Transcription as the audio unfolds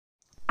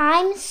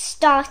I'm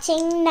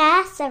starting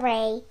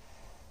nursery.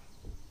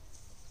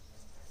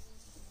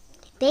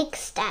 Big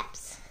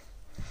steps.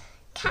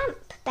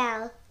 Camp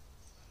bell.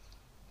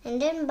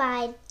 Written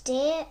by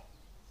Dear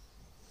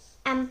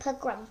Amper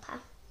Grumper.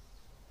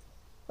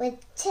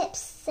 With tips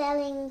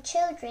selling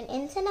children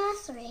into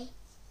nursery.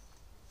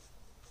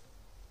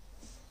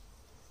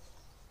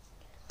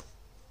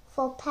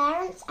 For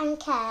parents and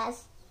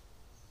cares.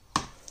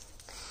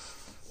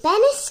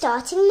 Ben is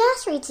starting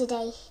nursery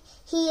today.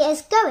 He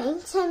is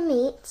going to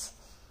meet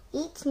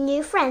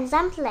new friends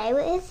and play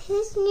with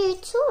his new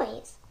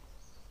toys.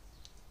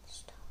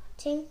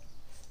 Starting.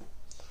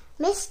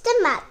 Mr.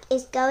 Mac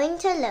is going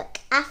to look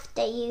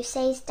after you,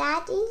 says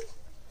Daddy.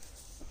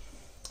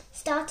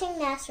 Starting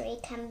nursery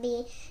can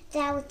be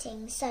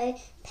daunting, so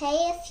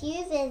pay a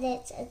few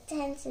visits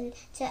attention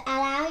to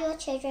allow your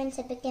children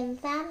to begin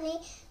family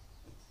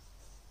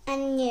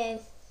and new.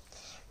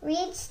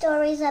 Read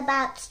stories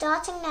about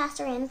starting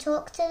nursery and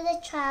talk to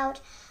the child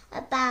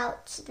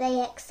about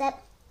they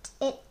accept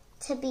it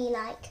to be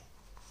like.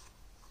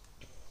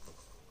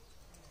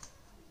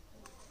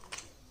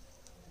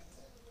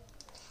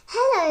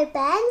 Hello,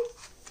 Ben.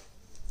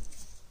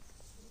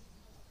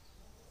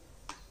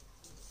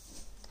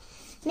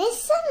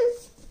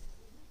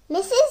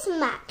 Mrs.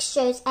 Mac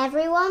shows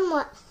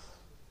everyone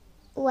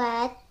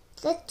where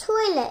the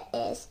toilet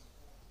is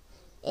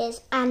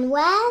and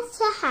where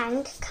to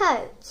hang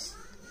coats.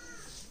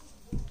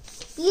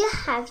 You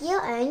have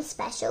your own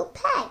special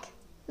peg.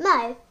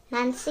 Mo,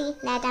 Nancy,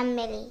 Ned and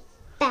Millie.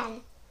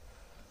 Ben.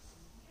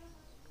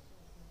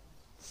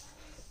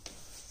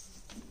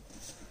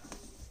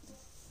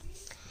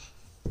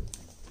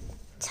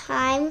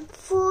 Time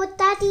for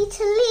Daddy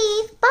to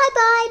leave.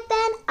 Bye-bye,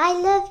 Ben. I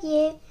love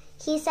you.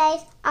 He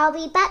says, I'll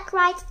be back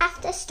right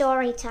after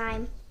story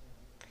time.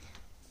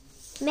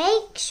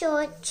 Make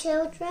sure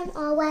children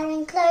are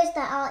wearing clothes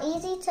that are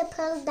easy to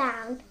pull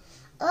down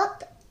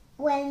up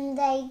when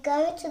they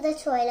go to the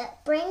toilet.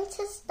 Bring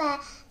to spare,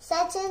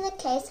 set in the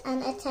case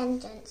and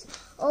attendance.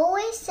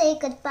 Always say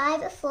goodbye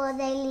before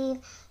they leave.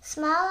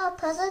 Smile or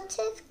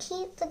positive,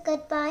 keep the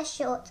goodbye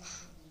short.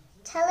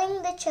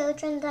 Telling the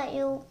children that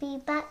you'll be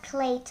back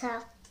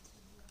later.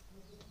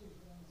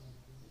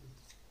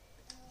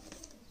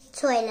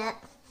 Toilet.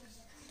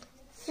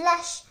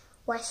 Flush.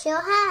 Wash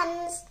your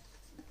hands.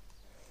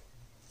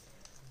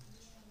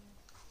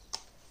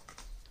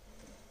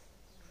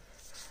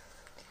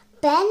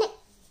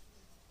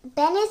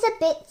 Ben is a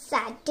bit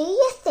sad. Do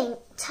you think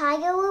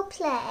Tiger will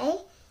play?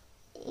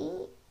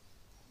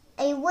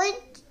 Would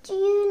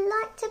you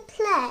like to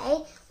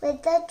play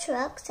with the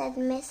truck? Said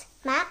Miss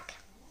Mac.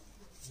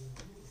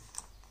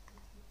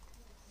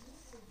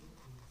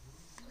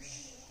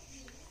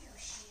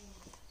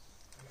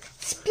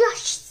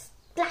 Splosh,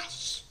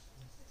 splash.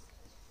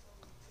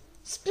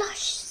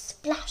 Splosh,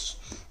 splash.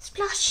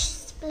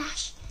 Splosh,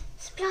 splash.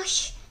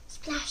 Splosh,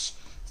 splash.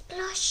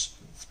 Splosh,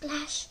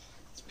 splash.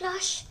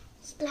 Splosh,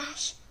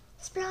 splash.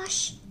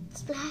 Splosh,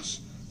 splash.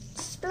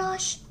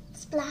 Splosh,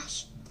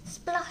 splash.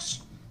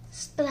 Splosh,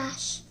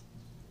 splash.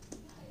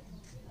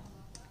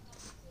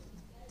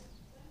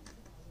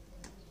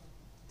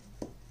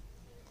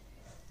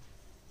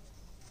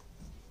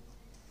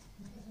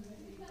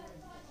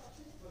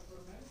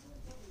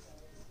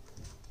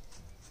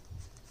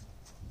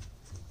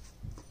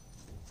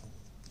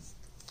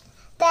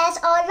 There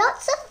are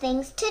lots of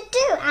things to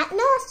do at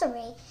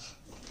nursery.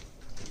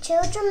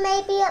 Children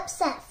may be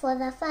upset for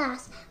the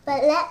first,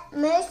 but let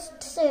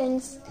most soon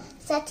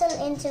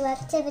settle into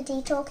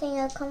activity. Talking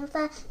a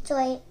comfort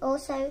toy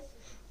also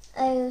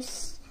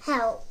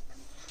help.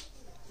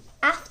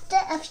 After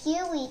a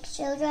few weeks,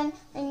 children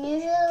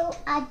unusually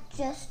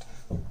adjust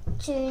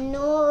to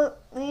no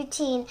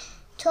routine.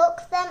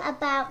 Talk them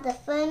about the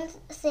fun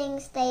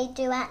things they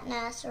do at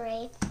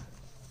nursery.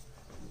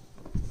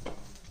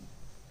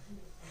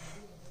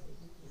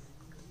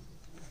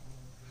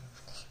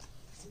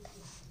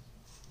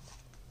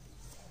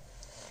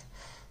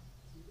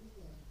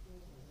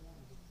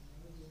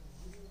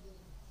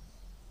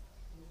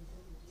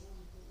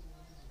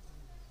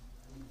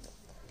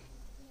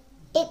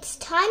 It's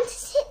time to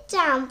sit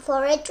down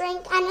for a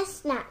drink and a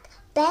snack.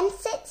 Ben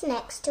sits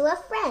next to a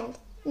friend.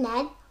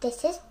 Ned,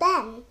 this is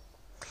Ben.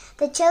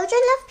 The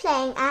children love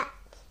playing at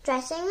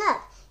dressing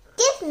up.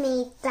 Give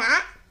me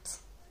that.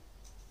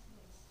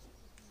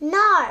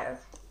 No.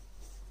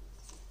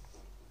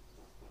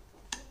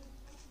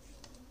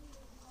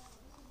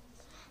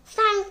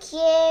 Thank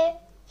you.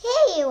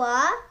 Here you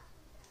are.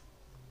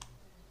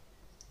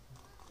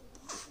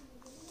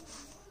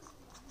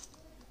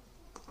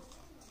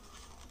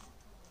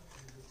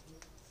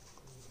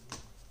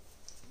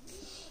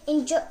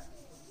 Enjoy.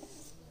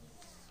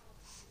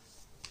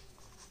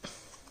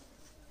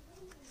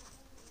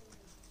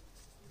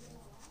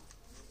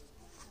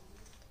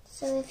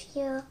 So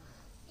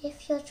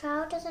if your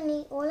child doesn't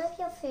eat all of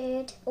your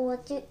food, or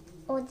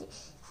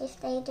if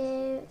they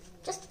do,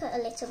 just put a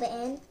little bit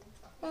in.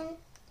 Then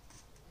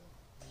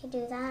you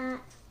do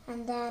that,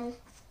 and then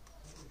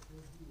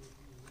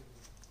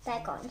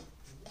they're gone.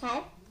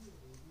 Okay.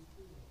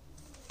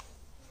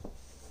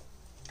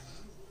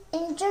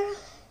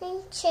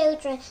 encouraging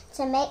children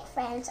to make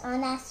friends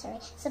on nursery.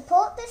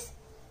 Support this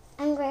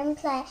and groom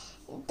play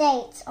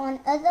dates on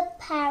other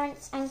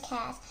parents and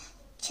cares.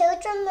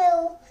 Children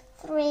will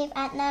thrive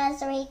at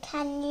nursery.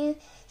 Can you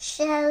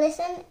share,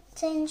 listen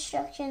to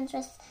instructions,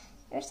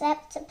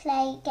 recept to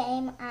play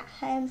game at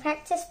home?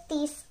 Practice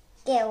these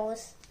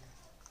skills.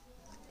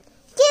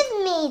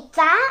 Give me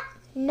that.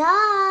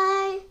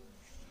 No.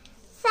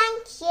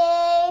 Thank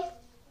you.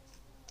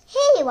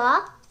 Here you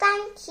are.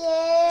 Thank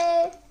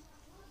you.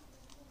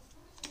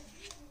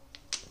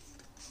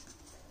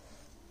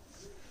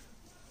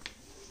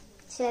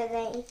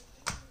 So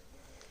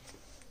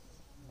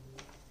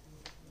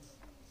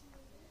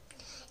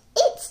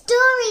it's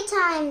story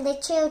time. The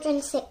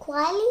children sit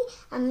quietly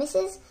and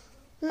Mrs.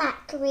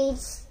 Mac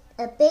reads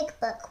a big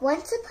book.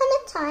 Once upon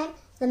a time,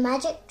 the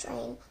magic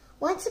train.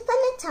 Once upon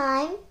a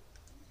time.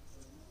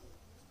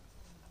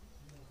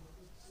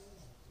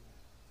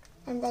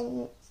 And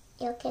then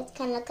your kids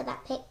can look at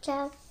that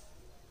picture.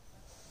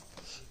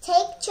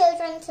 Take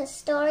children to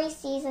story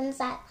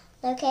seasons at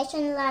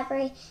location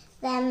library,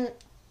 them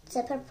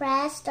to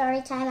prepare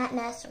story time at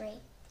nursery.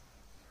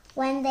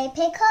 When they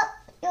pick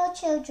up your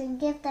children,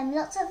 give them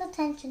lots of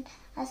attention.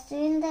 As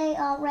soon as they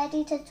are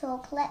ready to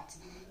talk, let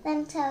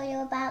them tell you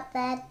about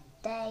their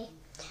day.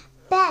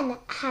 Ben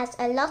has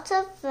a lot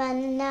of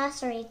fun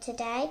nursery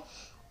today.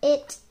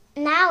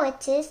 Now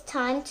it is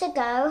time to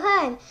go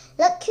home.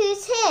 Look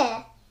who's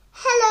here.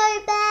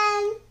 Hello,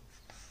 Ben.